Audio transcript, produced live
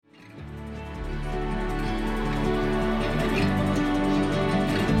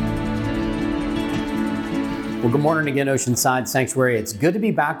Well, good morning again, Oceanside Sanctuary. It's good to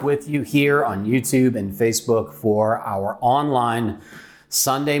be back with you here on YouTube and Facebook for our online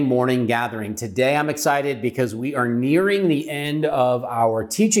Sunday morning gathering. Today, I'm excited because we are nearing the end of our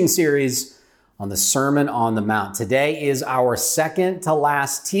teaching series on the Sermon on the Mount. Today is our second to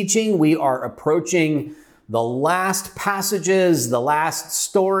last teaching. We are approaching the last passages, the last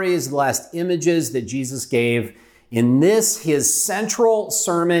stories, the last images that Jesus gave in this, his central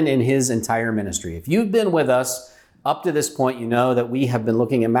sermon in his entire ministry. If you've been with us up to this point, you know that we have been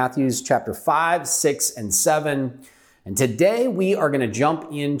looking at Matthew's chapter 5, 6, and 7. And today we are going to jump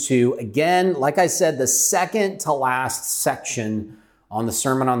into, again, like I said, the second to last section on the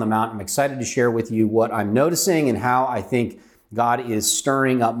Sermon on the Mount. I'm excited to share with you what I'm noticing and how I think God is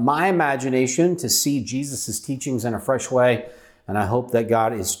stirring up my imagination to see Jesus' teachings in a fresh way. And I hope that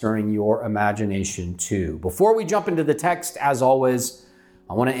God is stirring your imagination too. Before we jump into the text, as always,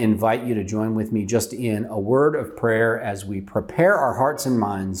 I want to invite you to join with me just in a word of prayer as we prepare our hearts and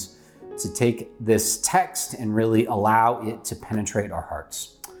minds to take this text and really allow it to penetrate our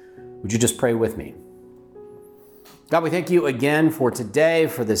hearts. Would you just pray with me? God, we thank you again for today,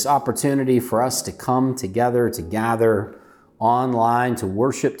 for this opportunity for us to come together, to gather online, to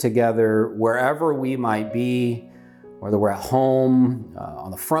worship together, wherever we might be, whether we're at home, on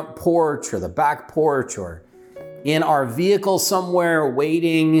the front porch or the back porch, or in our vehicle somewhere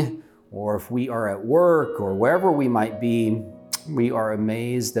waiting, or if we are at work or wherever we might be. We are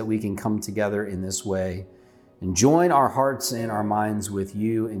amazed that we can come together in this way and join our hearts and our minds with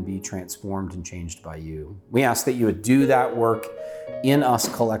you and be transformed and changed by you. We ask that you would do that work in us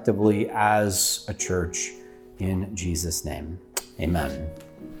collectively as a church in Jesus' name. Amen.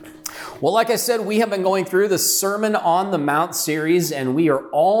 Well, like I said, we have been going through the Sermon on the Mount series, and we are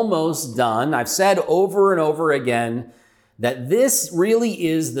almost done. I've said over and over again that this really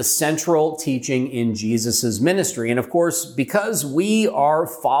is the central teaching in Jesus' ministry. And of course, because we are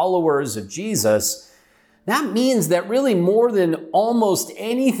followers of Jesus, that means that really more than almost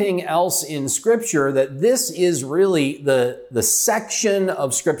anything else in Scripture, that this is really the section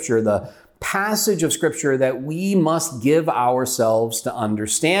of Scripture, the passage of Scripture that we must give ourselves to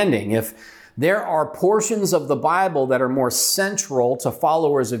understanding. If there are portions of the Bible that are more central to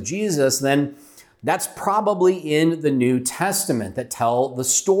followers of Jesus, then that's probably in the New Testament that tell the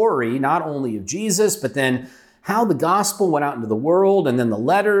story not only of Jesus, but then how the gospel went out into the world, and then the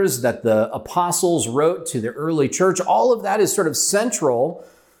letters that the apostles wrote to the early church. All of that is sort of central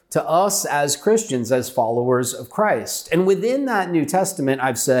to us as Christians, as followers of Christ. And within that New Testament,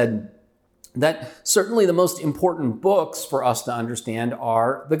 I've said that certainly the most important books for us to understand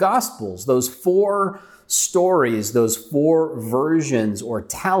are the Gospels, those four stories, those four versions or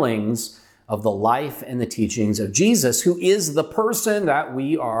tellings of the life and the teachings of Jesus, who is the person that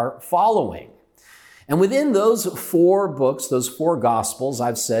we are following. And within those four books, those four Gospels,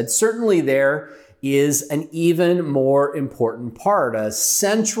 I've said, certainly there is an even more important part, a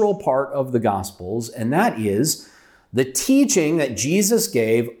central part of the Gospels, and that is the teaching that Jesus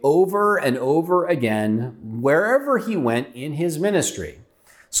gave over and over again wherever he went in his ministry.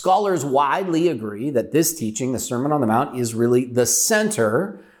 Scholars widely agree that this teaching, the Sermon on the Mount, is really the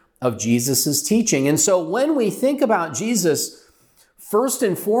center of Jesus' teaching. And so when we think about Jesus, first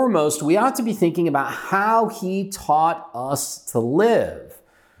and foremost, we ought to be thinking about how he taught us to live,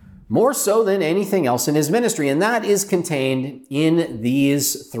 more so than anything else in his ministry. And that is contained in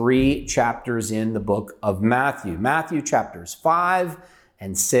these three chapters in the book of Matthew. Matthew chapters 5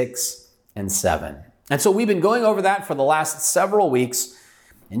 and 6 and 7. And so we've been going over that for the last several weeks.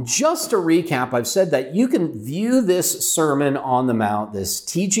 And just to recap, I've said that you can view this Sermon on the Mount, this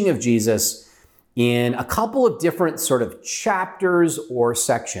teaching of Jesus, in a couple of different sort of chapters or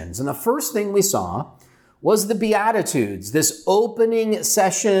sections. And the first thing we saw was the Beatitudes, this opening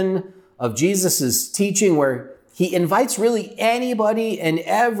session of Jesus' teaching where he invites really anybody and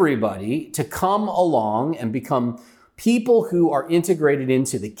everybody to come along and become people who are integrated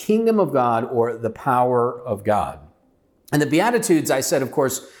into the kingdom of God or the power of God. And the Beatitudes, I said, of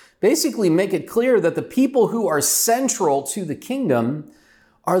course, basically make it clear that the people who are central to the kingdom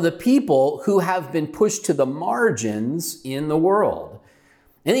are the people who have been pushed to the margins in the world.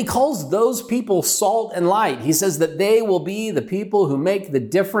 And he calls those people salt and light. He says that they will be the people who make the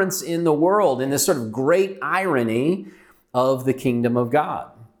difference in the world in this sort of great irony of the kingdom of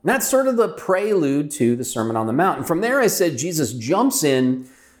God. And that's sort of the prelude to the Sermon on the Mount. And from there, I said, Jesus jumps in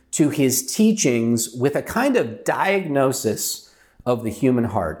to his teachings with a kind of diagnosis of the human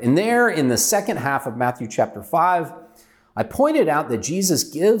heart. And there in the second half of Matthew chapter 5, I pointed out that Jesus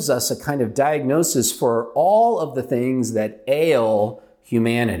gives us a kind of diagnosis for all of the things that ail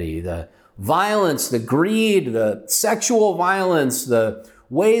humanity, the violence, the greed, the sexual violence, the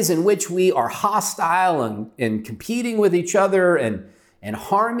ways in which we are hostile and competing with each other and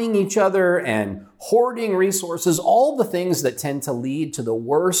harming each other and hoarding resources, all the things that tend to lead to the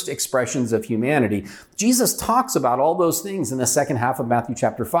worst expressions of humanity. Jesus talks about all those things in the second half of Matthew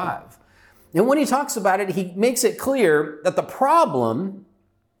chapter 5. And when he talks about it, he makes it clear that the problem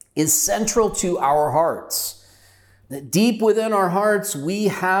is central to our hearts. That deep within our hearts, we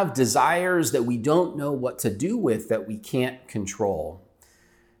have desires that we don't know what to do with, that we can't control.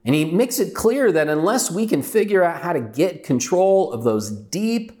 And he makes it clear that unless we can figure out how to get control of those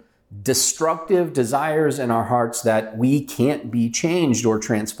deep, destructive desires in our hearts, that we can't be changed or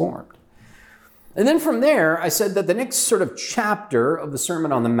transformed. And then from there, I said that the next sort of chapter of the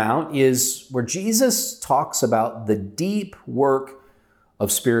Sermon on the Mount is where Jesus talks about the deep work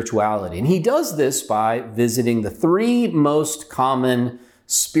of spirituality. And he does this by visiting the three most common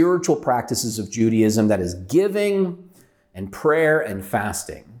spiritual practices of Judaism, that is giving and prayer and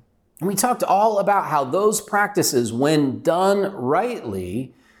fasting. And we talked all about how those practices, when done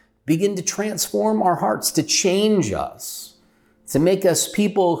rightly, begin to transform our hearts, to change us, to make us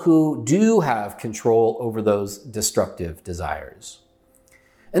people who do have control over those destructive desires.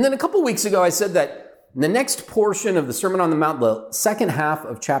 And then a couple weeks ago, I said that in the next portion of the Sermon on the Mount, the second half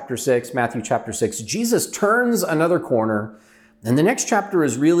of chapter 6, Matthew chapter 6, Jesus turns another corner. And the next chapter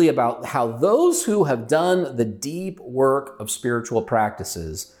is really about how those who have done the deep work of spiritual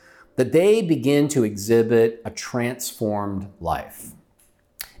practices, that they begin to exhibit a transformed life.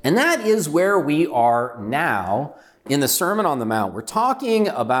 And that is where we are now in the Sermon on the Mount. We're talking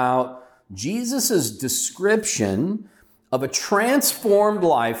about Jesus' description of a transformed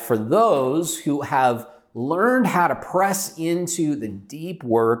life for those who have learned how to press into the deep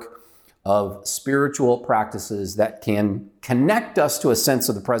work of spiritual practices that can connect us to a sense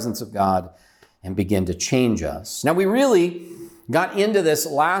of the presence of God and begin to change us. Now, we really got into this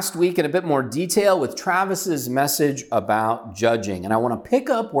last week in a bit more detail with Travis's message about judging. And I want to pick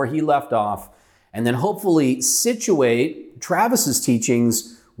up where he left off and then hopefully situate Travis's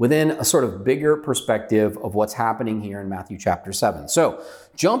teachings within a sort of bigger perspective of what's happening here in Matthew chapter 7. So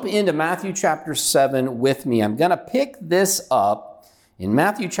jump into Matthew chapter 7 with me. I'm going to pick this up in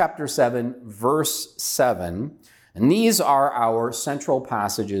Matthew chapter 7, verse 7. And these are our central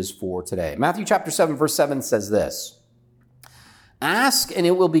passages for today. Matthew chapter 7, verse 7 says this: "Ask and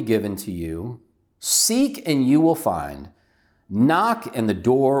it will be given to you. Seek and you will find. Knock and the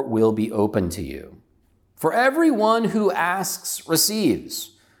door will be open to you. For everyone who asks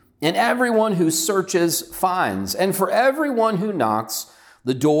receives, and everyone who searches finds. And for everyone who knocks,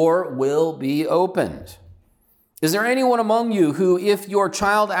 the door will be opened. Is there anyone among you who, if your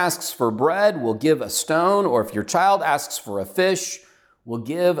child asks for bread, will give a stone, or if your child asks for a fish, will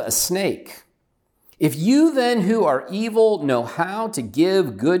give a snake? If you then who are evil know how to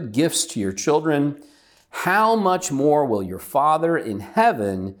give good gifts to your children, how much more will your Father in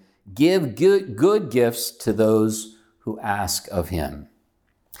heaven give good gifts to those who ask of him?"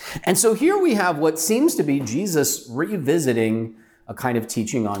 And so here we have what seems to be Jesus revisiting a kind of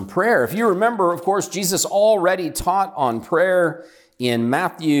teaching on prayer. If you remember, of course, Jesus already taught on prayer in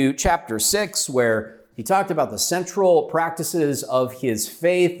Matthew chapter 6, where he talked about the central practices of his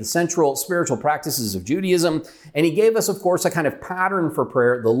faith, the central spiritual practices of Judaism. And he gave us, of course, a kind of pattern for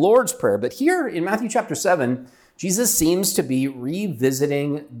prayer, the Lord's Prayer. But here in Matthew chapter 7, Jesus seems to be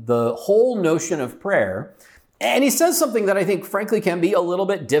revisiting the whole notion of prayer. And he says something that I think, frankly, can be a little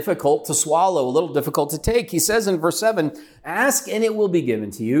bit difficult to swallow, a little difficult to take. He says in verse 7, "Ask and it will be given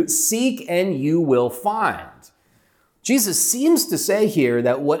to you. Seek and you will find." Jesus seems to say here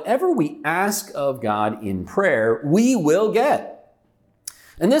that whatever we ask of God in prayer, we will get.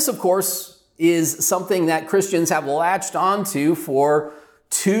 And this, of course, is something that Christians have latched onto for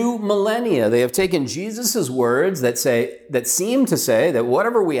 2 millennia. They have taken Jesus' words that seem to say that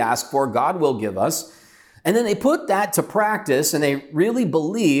whatever we ask for, God will give us. And then they put that to practice, and they really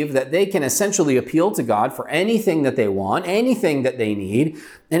believe that they can essentially appeal to God for anything that they want, anything that they need,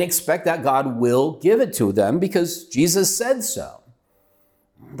 and expect that God will give it to them because Jesus said so.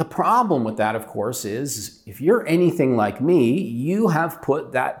 The problem with that, of course, is if you're anything like me, you have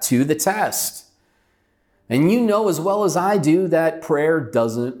put that to the test. And you know as well as I do that prayer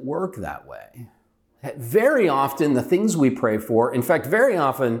doesn't work that way. Very often, the things we pray for, in fact, very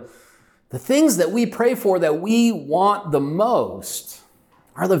often, the things that we pray for that we want the most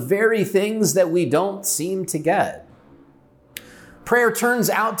are the very things that we don't seem to get. Prayer turns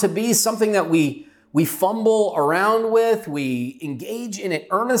out to be something that we fumble around with. We engage in it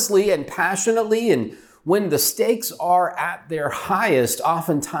earnestly and passionately, and when the stakes are at their highest,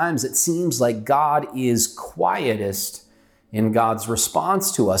 oftentimes it seems like God is quietest in God's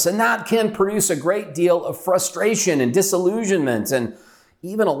response to us. And that can produce a great deal of frustration and disillusionment and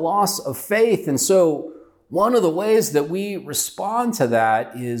even a loss of faith. And so one of the ways that we respond to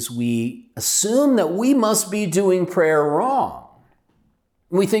that is we assume that we must be doing prayer wrong.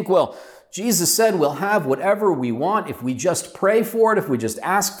 We think, well, Jesus said we'll have whatever we want if we just pray for it, if we just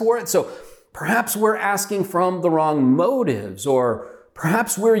ask for it. So perhaps we're asking from the wrong motives, or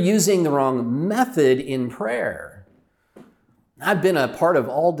perhaps we're using the wrong method in prayer. I've been a part of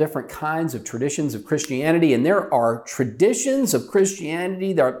all different kinds of traditions of Christianity, and there are traditions of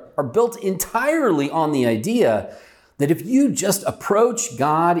Christianity that are built entirely on the idea that if you just approach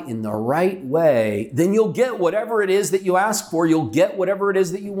God in the right way, then you'll get whatever it is that you ask for, you'll get whatever it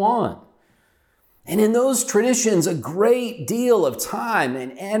is that you want. And in those traditions, a great deal of time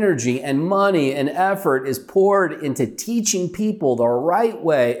and energy and money and effort is poured into teaching people the right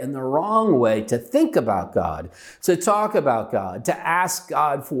way and the wrong way to think about God, to talk about God, to ask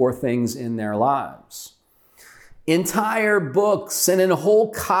God for things in their lives. Entire books and a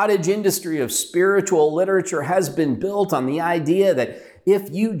whole cottage industry of spiritual literature has been built on the idea that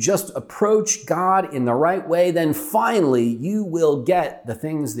if you just approach God in the right way, then finally you will get the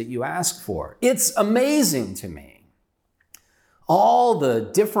things that you ask for. It's amazing to me, all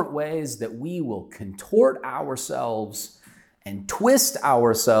the different ways that we will contort ourselves and twist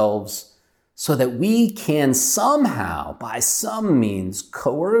ourselves so that we can somehow, by some means,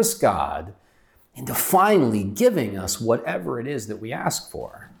 coerce God into finally giving us whatever it is that we ask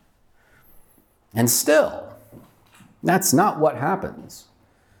for. And still, that's not what happens.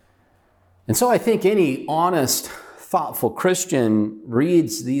 And so I think any honest, thoughtful Christian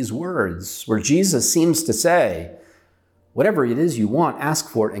reads these words where Jesus seems to say, whatever it is you want, ask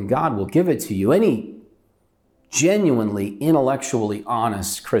for it and God will give it to you. Any genuinely, intellectually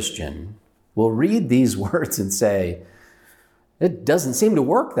honest Christian will read these words and say, it doesn't seem to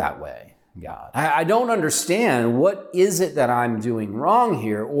work that way. God, I don't understand. What is it that I'm doing wrong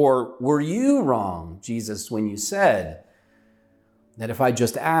here? Or were you wrong, Jesus, when you said that if I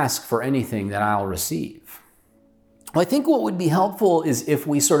just ask for anything that I'll receive? Well, I think what would be helpful is if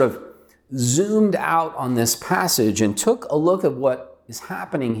we sort of zoomed out on this passage and took a look at what is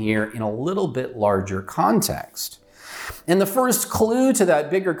happening here in a little bit larger context. And the first clue to that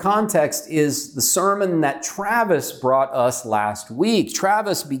bigger context is the sermon that Travis brought us last week.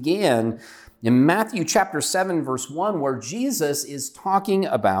 Travis began in Matthew chapter 7, verse 1, where Jesus is talking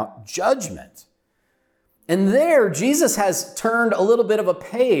about judgment. And there, Jesus has turned a little bit of a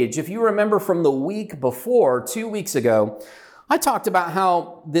page. If you remember from the week before, 2 weeks ago, I talked about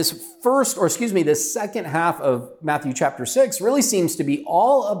how this second half of Matthew chapter 6 really seems to be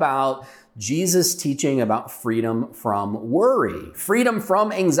all about Jesus teaching about freedom from worry, freedom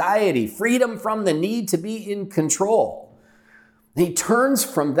from anxiety, freedom from the need to be in control. And he turns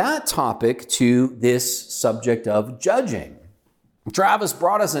from that topic to this subject of judging. Travis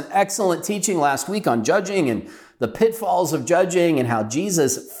brought us an excellent teaching last week on judging and the pitfalls of judging and how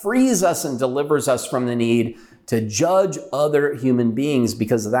Jesus frees us and delivers us from the need to judge other human beings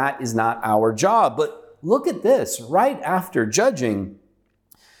because that is not our job. But look at this, right after judging,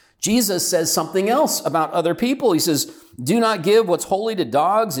 Jesus says something else about other people. He says, do not give what's holy to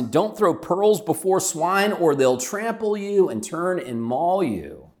dogs and don't throw pearls before swine or they'll trample you and turn and maul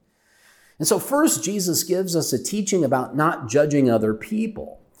you. And so first, Jesus gives us a teaching about not judging other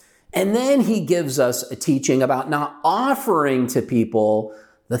people. And then he gives us a teaching about not offering to people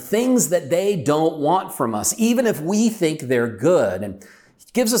the things that they don't want from us, even if we think they're good. And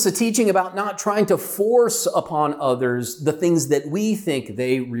gives us a teaching about not trying to force upon others the things that we think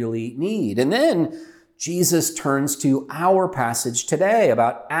they really need. And then Jesus turns to our passage today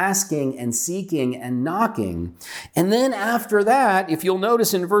about asking and seeking and knocking. And then after that, if you'll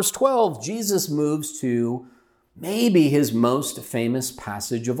notice in verse 12, Jesus moves to maybe his most famous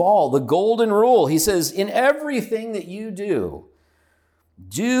passage of all, the golden rule. He says, in everything that you do,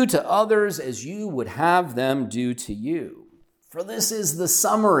 do to others as you would have them do to you. For this is the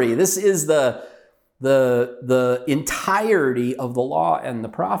summary. This is the entirety of the law and the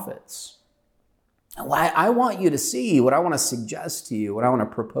prophets. And what I want you to see, what I want to suggest to you, what I want to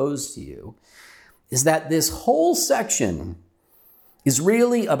propose to you, is that this whole section is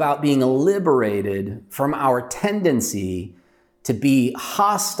really about being liberated from our tendency to be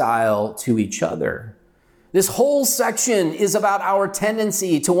hostile to each other. This whole section is about our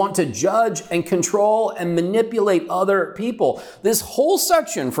tendency to want to judge and control and manipulate other people. This whole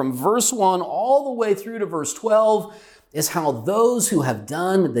section from verse 1 all the way through to verse 12 is how those who have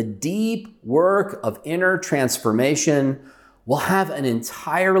done the deep work of inner transformation will have an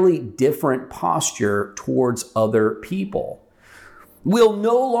entirely different posture towards other people. We'll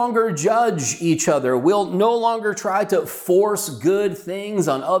no longer judge each other. We'll no longer try to force good things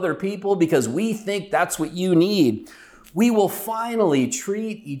on other people because we think that's what you need. We will finally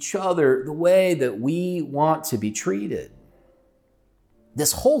treat each other the way that we want to be treated.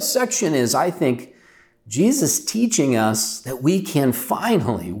 This whole section is, I think, Jesus teaching us that we can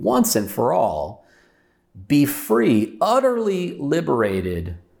finally, once and for all, be free, utterly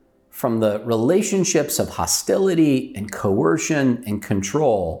liberated from the relationships of hostility and coercion and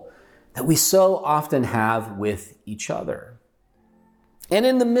control that we so often have with each other. And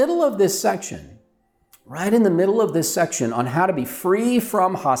in the middle of this section, right in the middle of this section on how to be free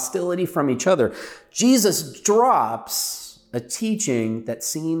from hostility from each other, Jesus drops a teaching that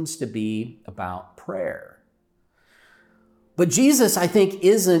seems to be about prayer. But Jesus, I think,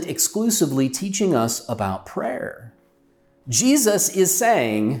 isn't exclusively teaching us about prayer. Jesus is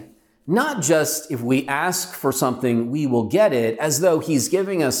saying, not just if we ask for something, we will get it, as though he's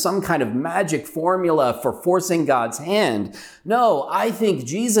giving us some kind of magic formula for forcing God's hand. No, I think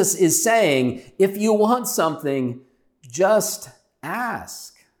Jesus is saying, if you want something, just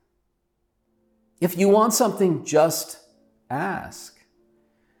ask. If you want something, just ask.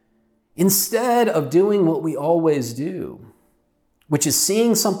 Instead of doing what we always do, which is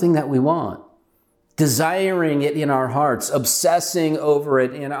seeing something that we want, desiring it in our hearts, obsessing over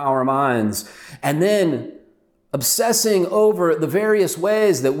it in our minds, and then obsessing over the various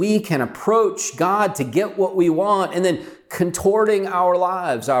ways that we can approach God to get what we want, and then contorting our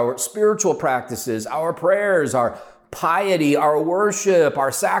lives, our spiritual practices, our prayers, our piety, our worship,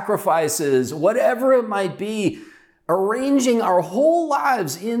 our sacrifices, whatever it might be, arranging our whole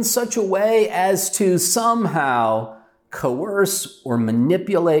lives in such a way as to somehow coerce or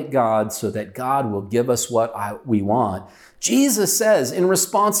manipulate God so that God will give us what we want. Jesus says in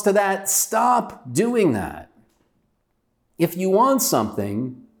response to that, stop doing that. If you want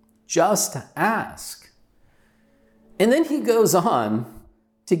something, just ask. And then he goes on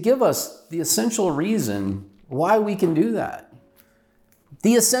to give us the essential reason why we can do that.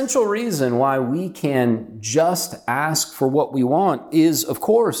 The essential reason why we can just ask for what we want is, of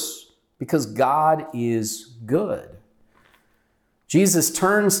course, because God is good. Jesus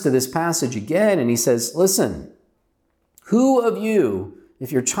turns to this passage again and he says, listen, who of you,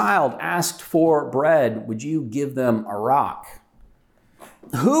 if your child asked for bread, would you give them a rock?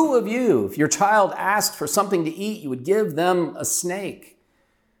 Who of you, if your child asked for something to eat, you would give them a snake?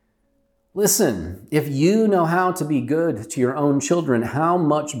 Listen, if you know how to be good to your own children, how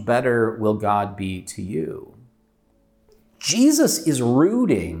much better will God be to you? Jesus is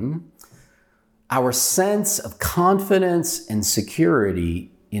rooting our sense of confidence and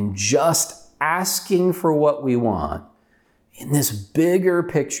security in just asking for what we want in this bigger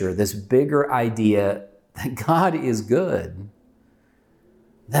picture, this bigger idea that God is good,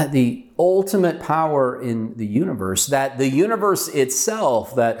 that the ultimate power in the universe, that the universe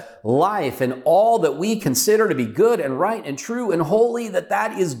itself, that life and all that we consider to be good and right and true and holy,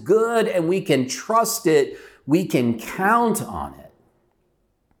 that is good and we can trust it, we can count on it.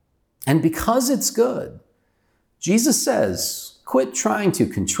 And because it's good, Jesus says, quit trying to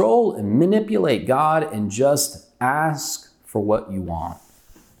control and manipulate God and just ask for what you want.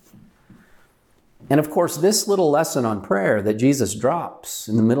 And of course, this little lesson on prayer that Jesus drops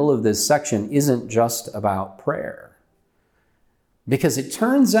in the middle of this section isn't just about prayer. Because it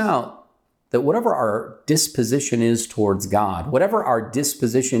turns out that whatever our disposition is towards God, whatever our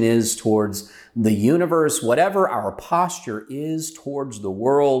disposition is towards the universe, whatever our posture is towards the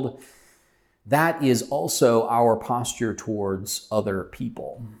world, that is also our posture towards other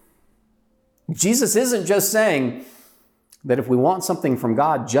people. Jesus isn't just saying that if we want something from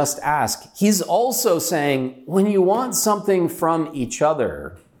God, just ask. He's also saying, when you want something from each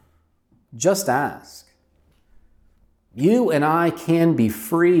other, just ask. You and I can be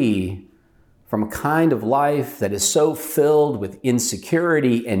free from a kind of life that is so filled with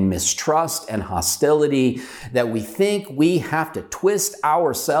insecurity and mistrust and hostility that we think we have to twist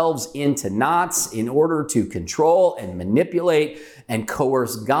ourselves into knots in order to control and manipulate and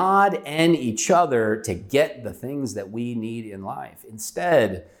coerce God and each other to get the things that we need in life.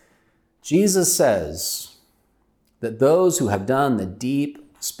 Instead, Jesus says that those who have done the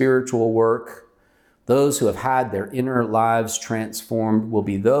deep spiritual work, those who have had their inner lives transformed, will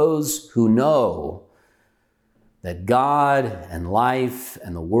be those who know that God and life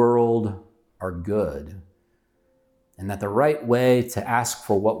and the world are good, and that the right way to ask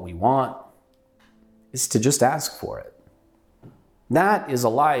for what we want is to just ask for it. That is a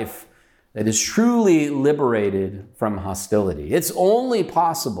life that is truly liberated from hostility. It's only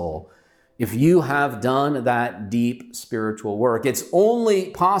possible if you have done that deep spiritual work. It's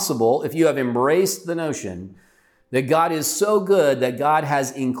only possible if you have embraced the notion that God is so good that God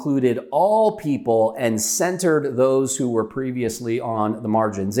has included all people and centered those who were previously on the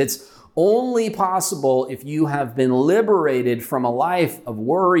margins. It's only possible if you have been liberated from a life of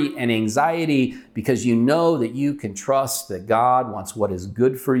worry and anxiety because you know that you can trust that God wants what is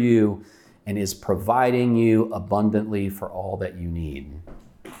good for you and is providing you abundantly for all that you need.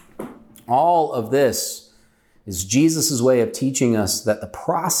 All of this is Jesus' way of teaching us that the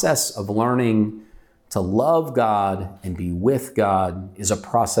process of learning to love God and be with God is a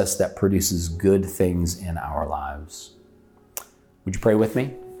process that produces good things in our lives. Would you pray with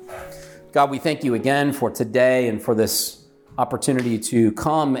me? God, we thank you again for today and for this opportunity to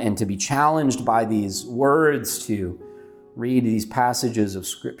come and to be challenged by these words, to read these passages of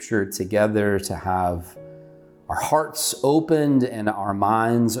Scripture together, to have our hearts opened and our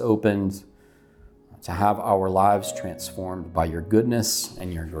minds opened, to have our lives transformed by your goodness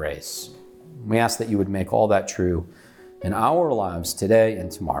and your grace. We ask that you would make all that true in our lives today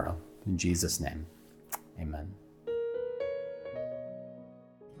and tomorrow. In Jesus' name, amen.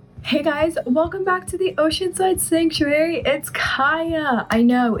 Hey guys, welcome back to the Oceanside Sanctuary. It's Kaya. I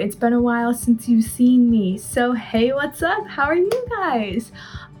know, it's been a while since you've seen me. So hey, what's up? How are you guys?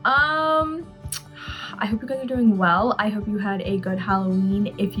 I hope you guys are doing well. I hope you had a good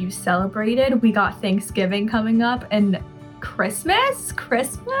Halloween if you celebrated. We got Thanksgiving coming up and Christmas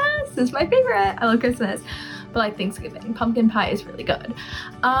is my favorite. I love Christmas. But like Thanksgiving, pumpkin pie is really good.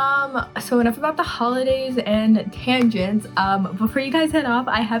 So enough about the holidays and tangents. Before you guys head off,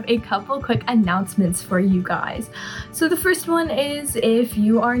 I have a couple quick announcements for you guys. So the first one is, if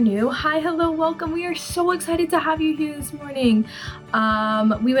you are new, hi, hello, welcome. We are so excited to have you here this morning.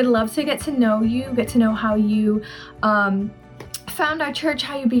 We would love to get to know you, get to know how you found our church,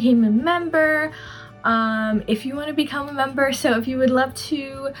 how you became a member. If you want to become a member, so if you would love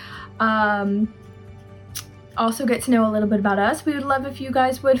to also get to know a little bit about us, we would love if you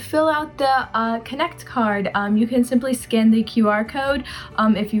guys would fill out the Connect card. You can simply scan the QR code.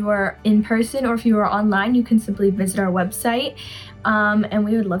 If you are in person or if you are online, you can simply visit our website, and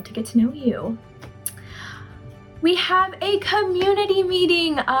we would love to get to know you. We have a community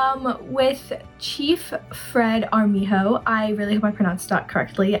meeting with Chief Fred Armijo. I really hope I pronounced that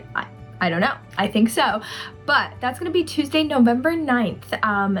correctly. I don't know. I think so. But that's going to be Tuesday, November 9th,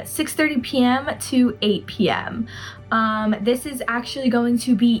 6:30 p.m. to 8 p.m. This is actually going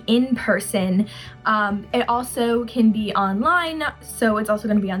to be in person. It also can be online, so it's also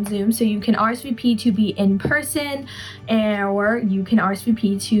going to be on Zoom. So you can RSVP to be in person, or you can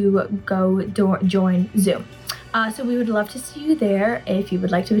RSVP to go join Zoom. So we would love to see you there if you would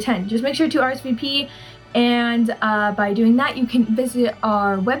like to attend. Just make sure to RSVP. And by doing that, you can visit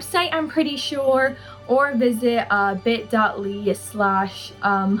our website, I'm pretty sure, or visit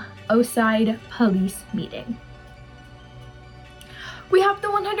bit.ly/Oside Police Meeting. We have the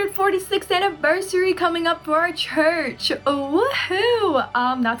 146th anniversary coming up for our church.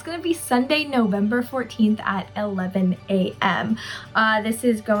 Woohoo! That's going to be Sunday, November 14th at 11 a.m. This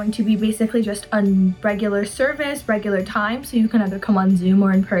is going to be basically just a regular service, regular time, so you can either come on Zoom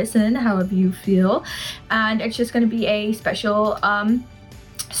or in person, however you feel. And it's just going to be a special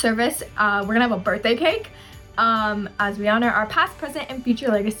service. We're going to have a birthday cake as we honor our past, present, and future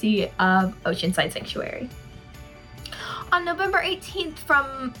legacy of Oceanside Sanctuary. On November 18th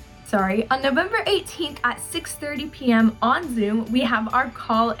at 6:30 p.m. on Zoom, we have our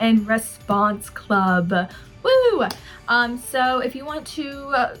call and response club. Woo! So if you want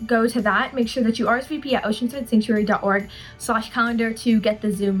to go to that, make sure that you RSVP at oceansidesanctuary.org/calendar to get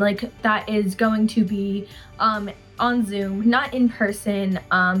the Zoom link. That is going to be on Zoom, not in person,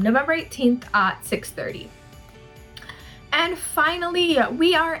 November 18th at 6:30. And finally,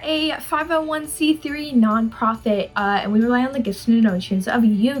 we are a 501c3 nonprofit, and we rely on the gifts and donations of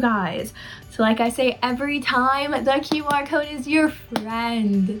you guys. So like I say every time, the QR code is your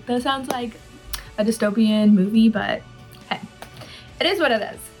friend. That sounds like a dystopian movie, but hey, it is what it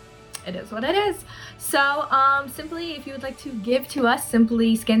is. It is what it is. So simply, if you would like to give to us,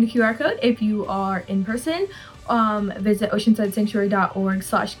 simply scan the QR code. If you are in person, visit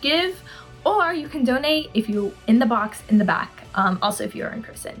oceansidesanctuary.org/give. Or you can donate if you in the box in the back, also if you're in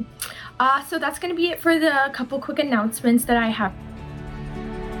person. So that's going to be it for the couple quick announcements that I have